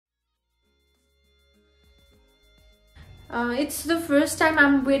It's the first time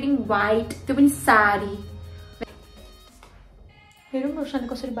I'm wearing white. त्यो पनि साडी. हेरौँ रोशनले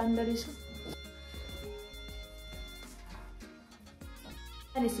कसरी बाँड्दो रहेछ.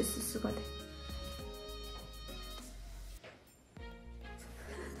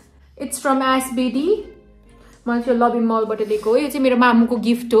 It's from SBD. मैले चाहिँ लभी मलबाट लिएको हो. यो चाहिँ मेरो मामुको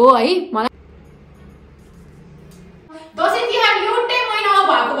गिफ्ट हो है. मलाई दसैँ तिहार एउटै महिनामा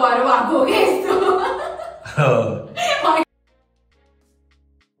भएको भएर भएको हो के यस्तो.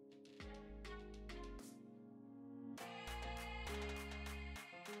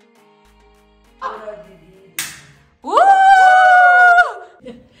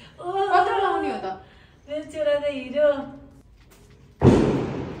 कत्रो लाउने हो त? मेरो छोरा त हिरो.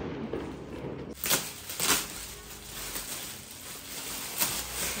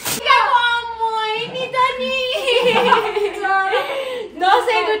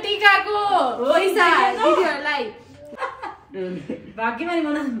 दसैँको टिकाको पैसा दिदीहरुलाई. भाग्यमानी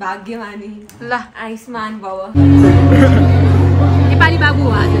मन भाग्यमानी. ल आयुष्मान भव. नेपाली बाबु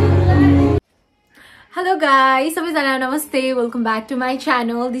आज. Hello guys, सबैजना नमस्ते. Welcome back to my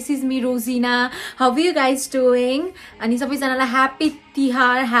channel. This is me Rojina. How are you guys doing? अनि सबैजनालाई ह्यापी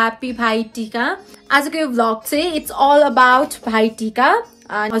तिहार, ह्यापी भाइ टिका. आजको यो भ्लग चाहिँ इट्स अल अबाउट भाइ टिका.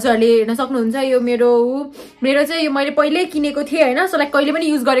 हजुरहरूले हेर्न सक्नुहुन्छ यो मेरो चाहिँ यो मैले पहिल्यै किनेको थिएँ हैन. सो लाइक कहिले पनि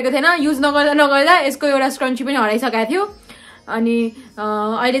युज गरेको थिएन. युज नगर्दा यसको एउटा स्क्रन्ची पनि हराइसकेको थियो. अनि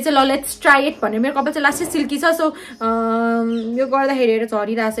अहिले चाहिँ ल लेट्स ट्राई इट भनेर मेरो कपाल चाहिँ लास्टै सिल्की छ. सो यो गर्दाखेरि हेरेर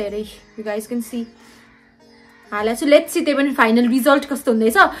झरिरहेछ हेरे. You guys can C. हालै चाहिँ लेट्स सी त्यही पनि फाइनल रिजल्ट कस्तो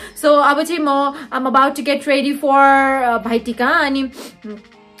हुँदैछ. सो अब चाहिँ I'm about to get ready for भाइ टिका. अनि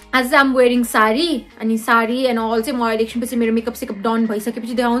आज चाहिँ I'm wearing साडी. अनि साडी एन्ड अल चाहिँ म इलेक्सन पछि मेरो मेकअप सेकअप डन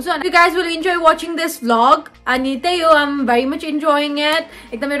भइसकेपछि देखाउँछु. अनि you guys will enjoy watching this vlog. अनि त्यही हो, I'm very much enjoying it.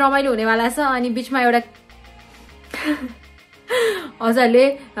 एकदमै रमाइलो हुनेवाला छ. अनि बिचमा एउटा हजुरहरूले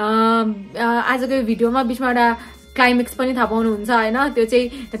आजको यो भिडियोमा बिचमा एउटा क्लाइमेक्स पनि थाहा पाउनुहुन्छ हैन.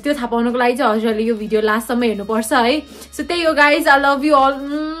 त्यो थाहा पाउनको लागि चाहिँ हजुरहरूले यो भिडियो लास्टसम्म हेर्नुपर्छ है. सो त्यही हो guys, I love you all.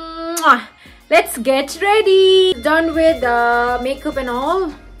 Let's get ready. Done with makeup and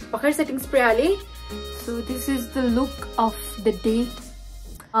all. भर्खर सेटिङ स्प्रे हालेँ. So this is the look of the day.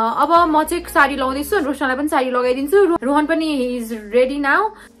 अब म चाहिँ साडी लगाउँदैछु. रोशनालाई पनि साडी लगाइदिन्छु. रोहन पनि is ready now.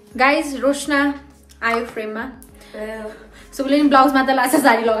 Guys Roshna आयो फ्रेममा. सो उसले नि ब्लाउजमा त लासा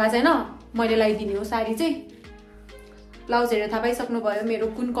साडी लगाएको छैन. मैले लगाइदिने हो साडी चाहिँ. ब्लाउज हेरेर थाहा पाइसक्नु भयो मेरो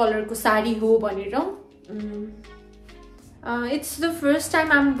कुन कलरको साडी हो भनेर. It's the first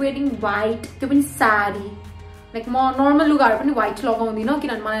time I'm wearing white. त्यो पनि साडी. लाइक म नर्मल लुगाहरू पनि वाइट लगाउँदिनँ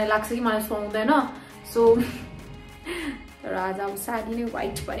किनभने मलाई लाग्छ कि मलाई सुहाउँदैन. सो तर आज अब साडी नै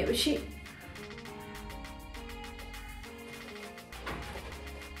वाइट भनेपछि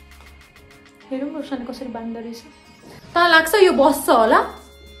हेरौँ रोशनले कसरी बाँड्दो रहेछ. तँलाई लाग्छ यो बस्छ होला?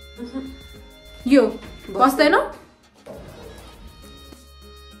 यो बस्दैन?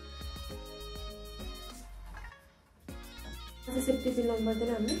 सेफ्टी पिन लाउनु पर्दैन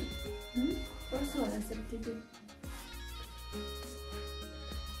हामीले. पर्छ होला सेफ्टी पिन.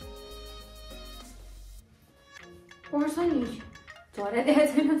 पर्छ नि. झरा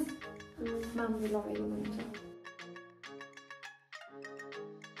देखाएको छैन. मामुले लगाइदिनुहुन्छ.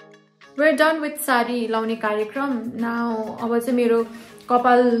 We're done with साडी लाउने कार्यक्रम. नाउ अब चाहिँ मेरो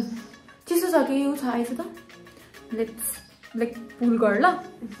कपाल चिसो छ कि यो छ आएछ त. लेट्स लाइक पुल गर ल.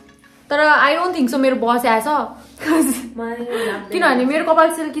 तर आई डोन्ट थिङ्क सो मेरो बस आएछ किनभने मेरो कपाल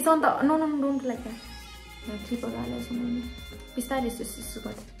सिल्की छ नि त. No no don't like that. Triple हालेछ मैले. बिस्तारै यसो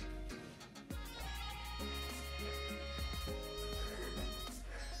गर्दै.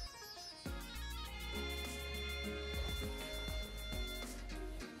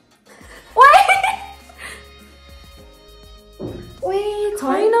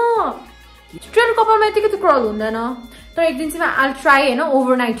 छैन स्ट्रेट कपालमा यतिकै त क्रल हुँदैन. तर एक दिन चाहिँ I'll try हैन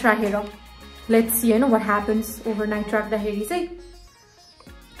ओभरनाइट राखेर. लेट्स सी हैन व्हाट ह्यापन्स ओभरनाइट राख्दाखेरि चाहिँ.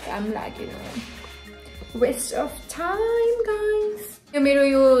 I'm like waste of time guys. यो मेरो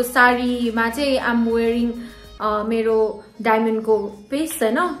यो साडीमा चाहिँ I'm wearing मेरो डायमन्डको पिस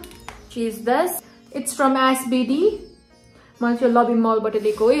हैन. She is this. It's from SBD. मैले चाहिँ लभी मलबाट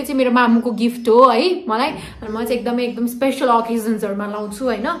लिएको हो. यो चाहिँ मेरो मामुको गिफ्ट हो है मलाई. अनि म चाहिँ एकदम स्पेशल ओकेजन्सहरुमा लाउँछु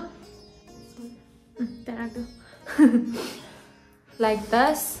हैन. Like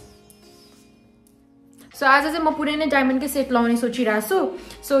this. सो आज चाहिँ म पुरै नै डायमन्डकै सेट लाउने सोचिरहेको छु.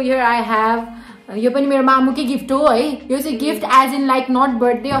 So here I have. यो पनि मेरो मामुकै गिफ्ट हो है. यो चाहिँ gift as in like not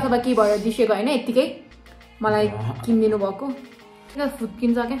birthday अथवा के भएर दिसेको हैन. यतिकै मलाई किनिदिनु भएको.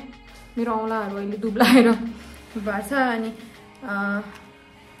 फुत्किन्छ क्या मेरो औँलाहरू अहिले दुब्लाएर भएको छ. अनि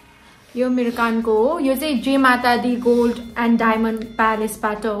यो मेरो कानको हो यो चाहिँ जय माता दी गोल्ड एन्ड डायमन्ड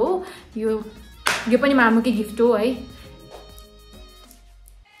प्यालेसबाट हो यो पनि मामुकै गिफ्ट हो है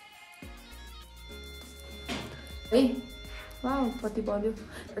वाउ कति बल्यो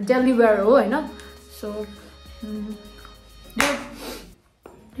डेलिभर हो हैन सो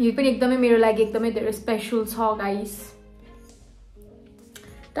यो पनि एकदमै मेरो लागि एकदमै धेरै स्पेशल छ गाइस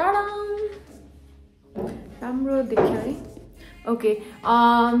टाडा राम्रो देख्यो है ओके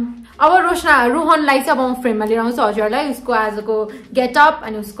अब रोहनलाई चाहिँ अब म फ्रेममा लिएर आउँछु हजुरलाई उसको आजको गेटअप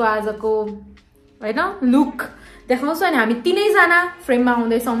अनि उसको आजको हैन लुक देखाउँछु अनि हामी तीनैजना फ्रेममा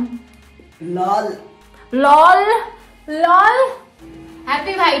आउँदैछौँ लल लल लल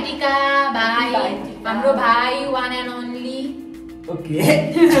ह्यापी भाइ टिका भाइ हाम्रो भाइ one and only okay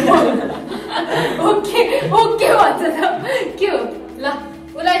okay okay भन्छ त के हो ल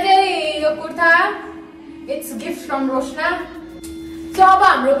उलाई चाहिँ यो kurta it's gift from Roshna so अब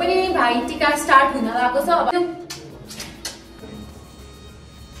हाम्रो पनि भाइ टिका स्टार्ट हुन लागेको छ अब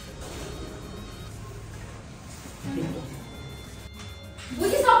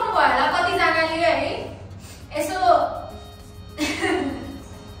बुझिसक्नु भयो होला कतिजनाले है यसो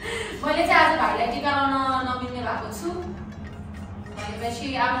मैले चाहिँ आज भाइलाई टिका लाउन नमिल्ने भएको छु भनेपछि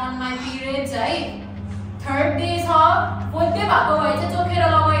आम अन माई पिरियड्स है थर्ड डे छ फोर्थ डे भएको भए चाहिँ चोखेर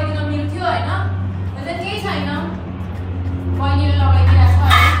लगाइदिन मिल्थ्यो होइन अहिले केही छैन बहिनीले लगाइदिरहेको छ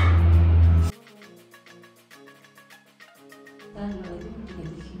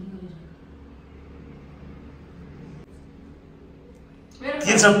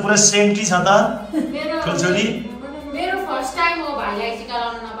के छ पुरा सेन्टी छ त फुलचोली मेरो फर्स्ट टाइम हो भाइलाई टिका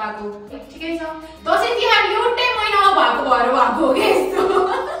लाउन नपाएको ठिकै छ दसैँ तिहार एउटै महिनामा भएको भएर भएको हो क्या यस्तो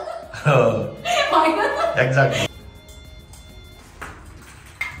एक्ज्याक्टली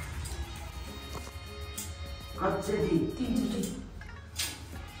कच्चेदी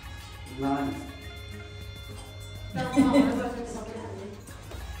लान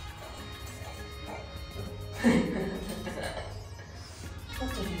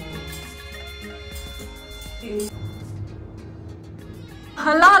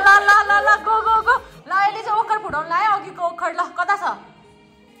ल ल ल ल ल गो गो गो ल अहिले चाहिँ ओखर फुटाउनु लायो अघिको ओखर ल कता छ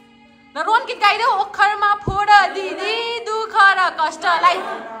ल रोन गीत गाइदेऊ ओखरमा फोड दिदी दुःख र कष्टलाई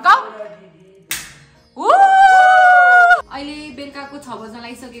गाउ अहिले बेलुकाको 6 बज्न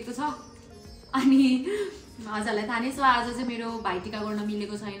लागिसकेको छ अनि हजुरलाई थाहा नै छ आज चाहिँ मेरो भाइटिका गर्न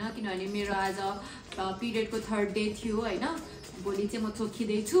मिलेको छैन किनभने मेरो आज पिरियडको थर्ड डे थियो होइन भोलि चाहिँ म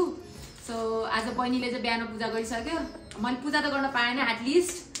चोखिँदैछु सो आज बहिनीले चाहिँ बिहान पूजा गरिसक्यो मैले पूजा त गर्न पाएन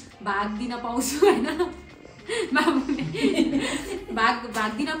एटलिस्ट भाग दिन पाउँछु होइन मामुले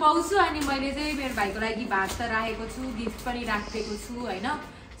भाग दिन पाउँछु अनि मैले चाहिँ मेरो भाइको लागि भाग त राखेको छु गिफ्ट पनि राखेको छु होइन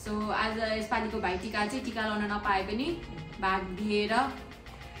सो आज यसपालिको भाइटिका चाहिँ टिका लाउन नपाए पनि भाग दिएर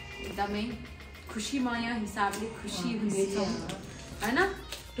एकदमै खुसीमय हिसाबले खुसी हुनेछौँ होइन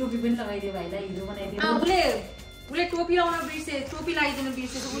टोपी पनि लगाइदियो भाइलाई हिजो बनाइदियो उसले टोपी लाउन बिर्से टोपी लगाइदिनु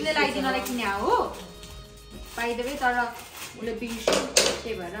बिर्सेछ उसले लगाइदिनलाई किने हो पाइदेऊ तर उसले बिर्स्यो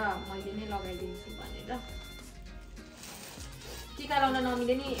त्यही भएर मैले नै लगाइदिन्छु भनेर टिका लाउन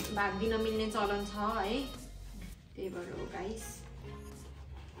नमिले नि भाग दिन मिल्ने चलन छ है त्यही भएर हो गाइस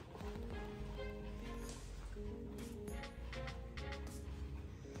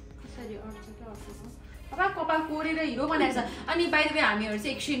कसरी अड्छ क्या अर्को कपाल कोरेर हिरो बनाएको छ अनि बाइ द वे हामीहरू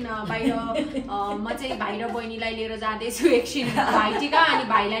चाहिँ एकछिन बाहिर म चाहिँ भाइ र बहिनीलाई लिएर जाँदैछु एकछिन भाइटिका अनि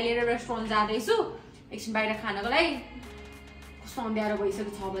भाइलाई लिएर रेस्टुरेन्ट जाँदैछु एकछिन बाहिर खानको लागि कस्तो अँध्यारो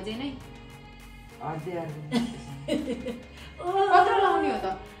भइसक्यो 6 बजे नै कत्रो लाउने हो त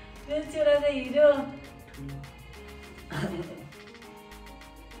hero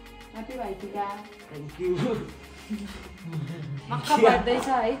happy Bhaitika thank you मक्का बढ्दैछ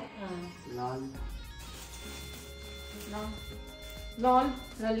है लाल लल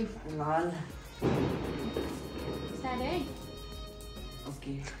ललिफ लाल सारे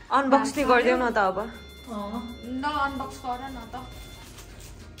ओके अनबक्स नि गरिदेऊ न त अब ल अनबक्स गर न त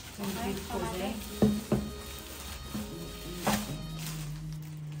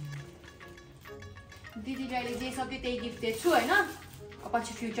दिदीले अहिले जे सक्यो त्यही गिफ्ट दिएछु होइन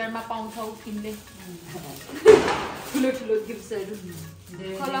पछि फ्युचरमा पाउँछौ किन्दै ठुलो ठुलो गिफ्ट्सहरू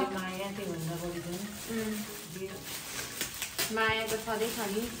माया त्योभन्दा बढी पनि माया त छँदैछ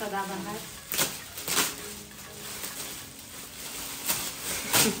नि सदाबहार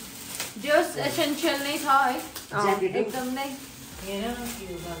जस एसेन्सियल नै छ है एकदमै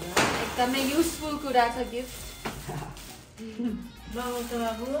एकदमै युजफुल कुरा छ गिफ्ट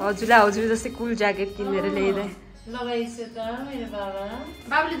हजुरलाई हजुर जस्तै कुल ज्याकेट किनेर ल्याइदिए लगाइसु त मेरो बाबा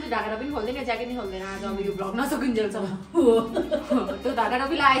बाबुले त्यो ढाका पनि खोल्दैन ज्याकेट नि खोल्दैन आज अब यो भ्लग नसकिन्जेलसम्म त्यो ढाका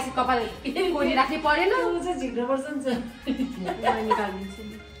टोपी लगाएपछि कपाल कोरी राख्ने परेन चाहिँ झिक्रो पर्छ नि निकालिदिन्छु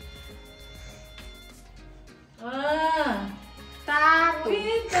नि तातो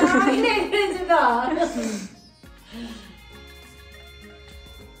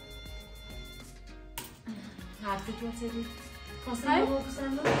हात कसरी कसलाई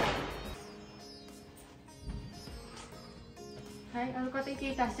सानो है अरु कतै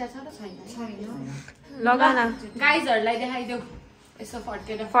केही टास्या छ त छैन लगा न गाइजहरुलाई देखाइदेऊ यसो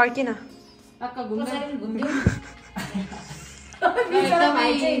फर्केर फर्किन टक्क घुम्दै घुम्दै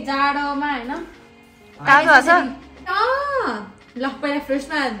एकदमै जाडोमा हैन तातो छ ल पहिला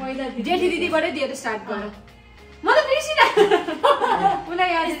फ्रेसमा पहिला जेठी दिदीबाटै दिएर स्टार्ट गर म त बिर्सिना उलाई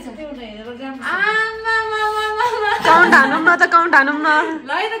याद छ काउन्ट हानौँ न त काउन्ट हानौँ न ल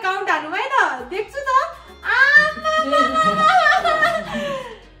है त काउन्ट हानौँ है त देख्छु त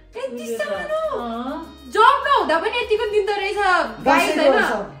यति सानो जब नहुँदा पनि यतिको दिँदो रहेछ गाइस हैन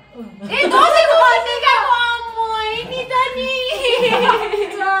ए दसैँको टिकाको नि त नि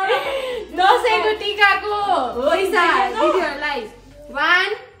दसैँको टिकाको पैसा दिदीहरूलाई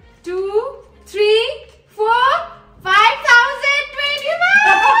 1 2 3 4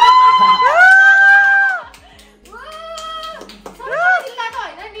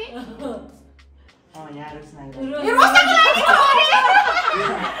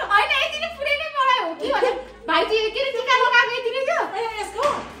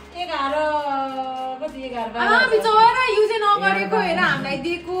 बिचरा युज नगरेको हेर हामीलाई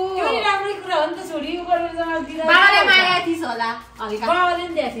दिएको राम्रै कुरा हो नि त छोरी गरेर जमा दिदा बाबाले माया थिस होला बाबाले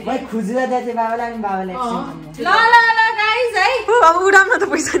नि दिएको भाइ खुजुरा दिए चाहिँ बाबालाई अनि बाबाले ल गाइस है अब उडाउन त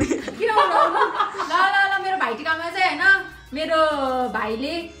पैसा नि किन उडाउनु ल मेरो भाइटिकामा चाहिँ हैन मेरो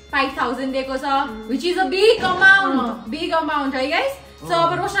भाइले 5000 दिएको छ which is a big amount है गाइस सो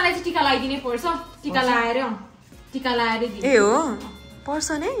अब रोशनालाई चाहिँ टिका लगाइदिने पर्छ टिका लगाएर दिनु ए हो पर्छ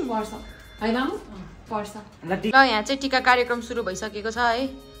नै पर्छ है मामु पर्छ ल यहाँ चाहिँ टिका कार्यक्रम सुरु भइसकेको छ है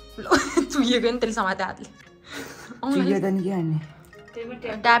चुहिएको नि त्यसले समाते हातले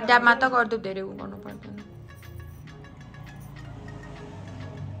ड्याब ड्याबमा त गर्दो धेरै उ गर्नु पर्दैन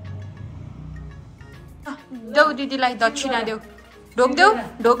देऊ दिदीलाई दक्षिणा देऊ ढोक्देऊ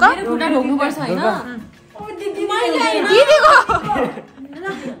ढोक खुट्टा ढोक्नु पर्छ हैन दिदीको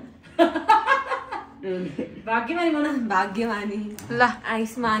भाग्यमानी ल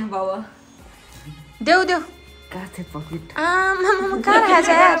आयुष्मान भव देऊ काथे पकेट आमा कहाँ राखेछ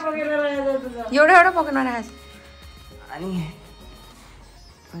यार एउटा पकेटमा राखेछ अनि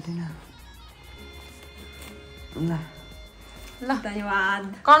पर्दैन ल ल धन्यवाद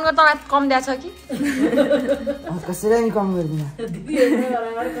कौन को तँलाई कम दिएको छ कि कसैलाई नि कम गर्दिन 1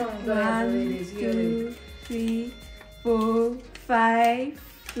 2 3 4 5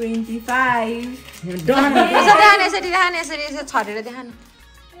 25 यसरी छरेर देखान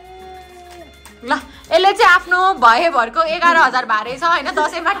ल यसले चाहिँ आफ्नो भरको 11000 भारे छ हैन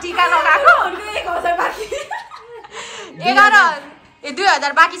दसैँमा टिका लगाएको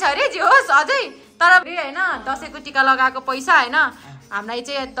 2000 बाँकी छ अरे जे होस् अझै तर हैन दसैँको टिका लगाएको पैसा हैन हामीलाई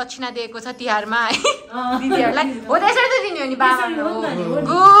चाहिँ दक्षिणा दिएको छ तिहारमा है दिदीहरूलाई हो त्यसरी त दिने हो नि बाबा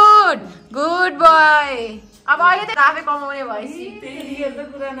गुड बोय अब अहिले त आफै कमाउने भएपछि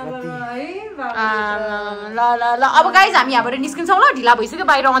ल अब गाइज हामी यहाँबाट निस्किन्छौँ ल ढिला भइसक्यो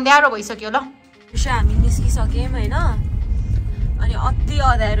बाहिर अँध्यारो भइसक्यो ल हामी निस्किसक्यौँ होइन अनि अति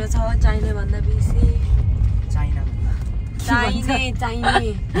अँध्यारो छ चाहिने भन्दा बेसी चाहिने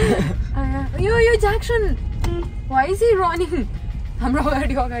यो Jackson why is he running हाम्रो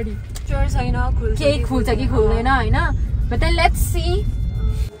अगाडि चोर छैन केही खुल्छ कि खुल्दैन होइन but then let's see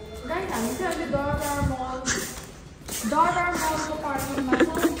guys हामी चाहिँ अहिले दरबार मलको पार्किङमा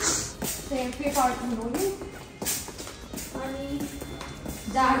छौँ सेफे पार्किङ हो नि अनि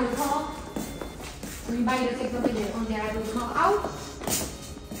जाडो छ अनि बाहिर चाहिँ एकदमै धेरै अँध्यारो छ आउट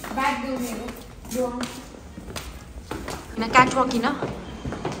ब्याग देऊ मेरो होइन क्याटवक किन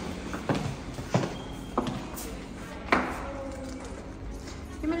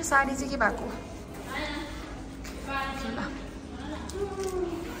यो मेरो साडी चाहिँ के भएको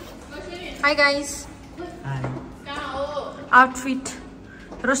हाई गाइस आउटफिट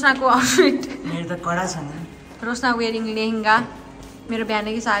रोशनाको आउटफिट मेरो त कडा छ नि रोशना वेयरिङ लेहेङ्गा मेरो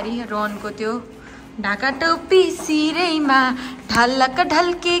बिहानकै साडी रोहनको त्यो ढाका टोपी सिरैमा ढलक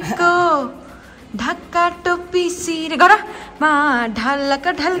ढल्केको ढाका टोपी सिरे गर मा ढलक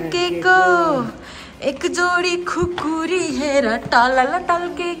ढल्केको एक जोडी खुकुरी हेर टलल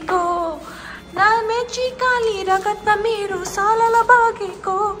टल्केको हामी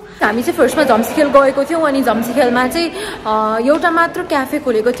चाहिँ फर्स्टमा झम्सीखेल गएको थियौँ अनि झम्सीखेलमा चाहिँ एउटा मात्र क्याफे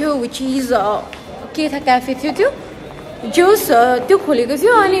खोलेको थियो विच इज के था क्याफे थियो त्यो जोस त्यो खोलेको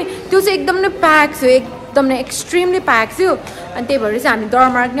थियो अनि त्यो चाहिँ एकदम नै प्याक थियो एकदम नै एक्सट्रिमली प्याक थियो अनि त्यही भएर चाहिँ हामी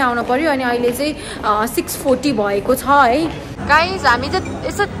दरमार्ग नै आउनु पर्यो अनि अहिले चाहिँ 6:40 भएको छ है गाइज हामी चाहिँ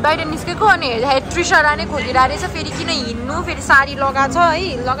यसो बाहिर निस्केको अनि हेर्दाखेरि त्रिशरा नै खोलिरहेको रहेछ फेरि किन हिँड्नु फेरि साडी लगाएको छ है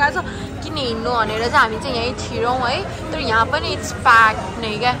लगाएको छ किन हिँड्नु भनेर चाहिँ हामी चाहिँ यहीँ छिरौँ है तर यहाँ पनि इट्स प्याक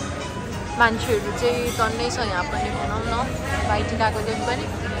नै क्या मान्छेहरू चाहिँ टन्नै छ यहाँ पनि भनौँ न भाइटिकाको दिन पनि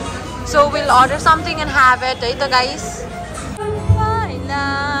so will order something and have it है त गाइस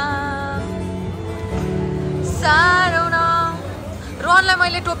साह्रो न रोहनलाई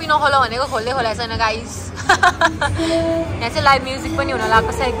मैले टोपी नखोला भनेको खोल्दै खोला छैन गाइस यहाँ चाहिँ लाइभ म्युजिक पनि हुन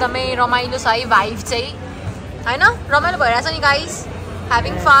लागेको छ एकदमै रमाइलो छ है भाइब चाहिँ होइन रमाइलो भइरहेछ नि गाइस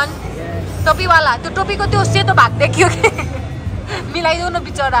ह्याभिङ फन टोपीवाला त्यो टोपीको त्यो सेतो भाग देखियो कि मिलाइदेऊ न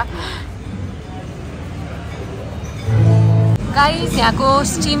बिचरा गाइस यहाँको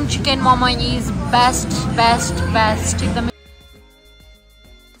steam chicken momo is best best best एकदमै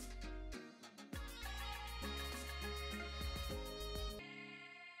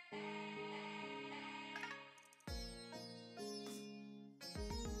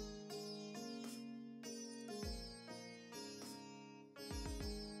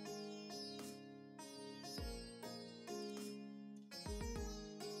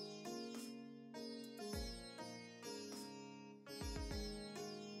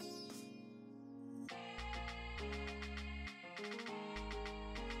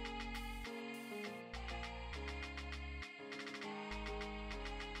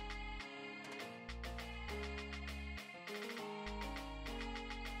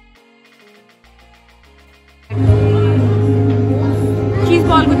चीज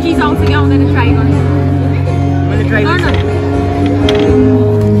बॉल को चीज आउँछ कि आउँदैन ट्राई गर्नु मैले ट्राई गर्न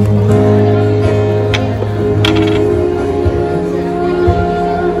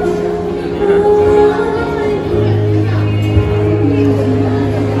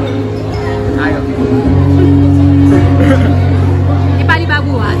नेपाली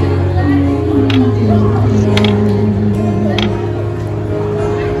बाबु हो आज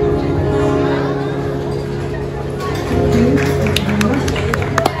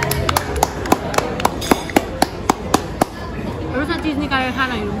चीज निकालेर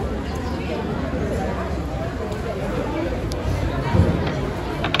खाना हेरौँ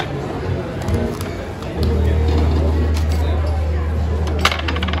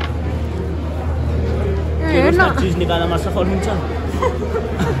चीज निकाल्नमा सफल हुन्छ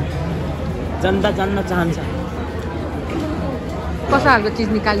जनता जान्न चाहन्छ कस्तो खालको चिज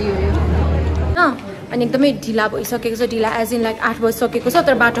निकालियो यो अनि एकदमै ढिला भइसकेको छ ढिला एज इन लाइक 8 बजिसकेको छ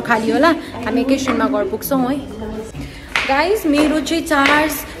तर बाटो खाली होला हामी एकैछिनमा घर पुग्छौँ है गाइस मेरो चाहिँ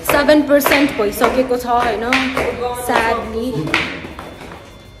चार्ज 7% भइसकेको छ होइन स्याडली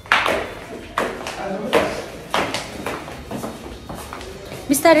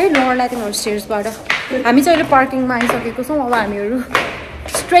बिस्तारै लड्ला तिमीहरू स्टेयर्सबाट हामी चाहिँ अहिले पार्किङमा आइसकेको छौँ अब हामीहरू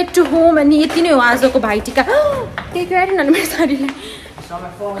स्ट्रेट टु होम अनि यति नै हो आजको भाइटिका त्यही कुरा न मेरो साडीलाई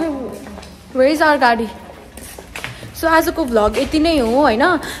वेयर इज आवर गाडी सो आजको भ्लग यति नै हो होइन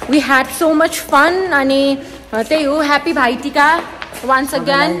we had so much fun अनि त्यही हो ह्याप्पी भाइटिका वान्स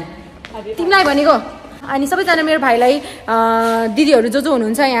अगेन तिमीलाई भनेको अनि सबैजना मेरो भाइलाई दिदीहरू जो जो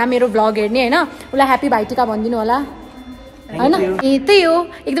हुनुहुन्छ यहाँ मेरो भ्लग हेर्ने होइन उसलाई ह्याप्पी भाइटिका भनिदिनु होला होइन त्यही हो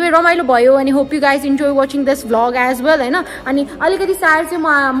एकदमै रमाइलो भयो अनि hope you guys enjoy watching this vlog as well होइन अनि अलिकति स्याड चाहिँ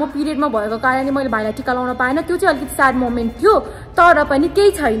म पिरियडमा भएको कारणले मैले भाइलाई टिका लाउन पाएन त्यो चाहिँ अलिकति स्याड मोमेन्ट थियो तर पनि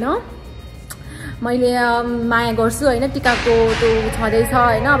केही छैन मैले माया गर्छु होइन टिकाको त्यो छँदैछ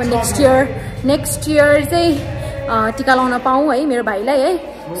होइन अब नेक्स्ट इयर चाहिँ टिका लाउन पाऊँ है मेरो भाइलाई है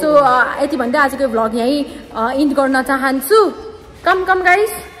सो यति भन्दै आजको भ्लग यहीँ इन्ड गर्न चाहन्छु कम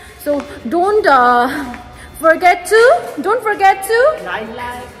guys so don't forget to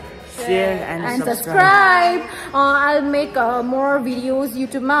like share and subscribe. I'll make more videos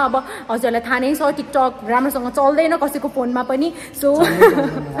YouTube मा अब हजुरलाई थाहा नै छ टिकटक राम्रोसँग चल्दैन कसैको फोनमा पनि सो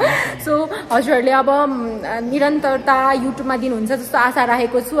हजुरहरूले अब निरन्तरता युट्युबमा दिनुहुन्छ जस्तो आशा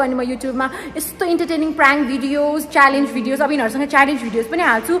राखेको छु अनि म युट्युबमा यस्तो entertaining prank videos challenge videos अब यिनीहरूसँग च्यालेन्ज भिडियोज पनि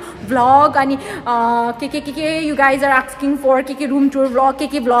हाल्छु भ्लग अनि के you guys are asking for के रुम टुर भ्लग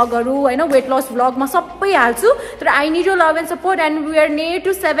के भ्लगहरू होइन वेट लस भ्लग म सबै हाल्छु तर I need your love and support and we are near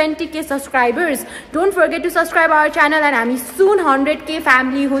to 70K subscribers. Don't forget to subscribe our channel and हामी soon 100K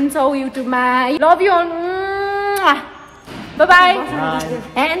family हुन्छौँ युट्युबमा. Love you all. Bye bye.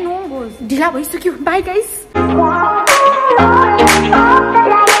 And ढिला भइसक्यो. Bye guys.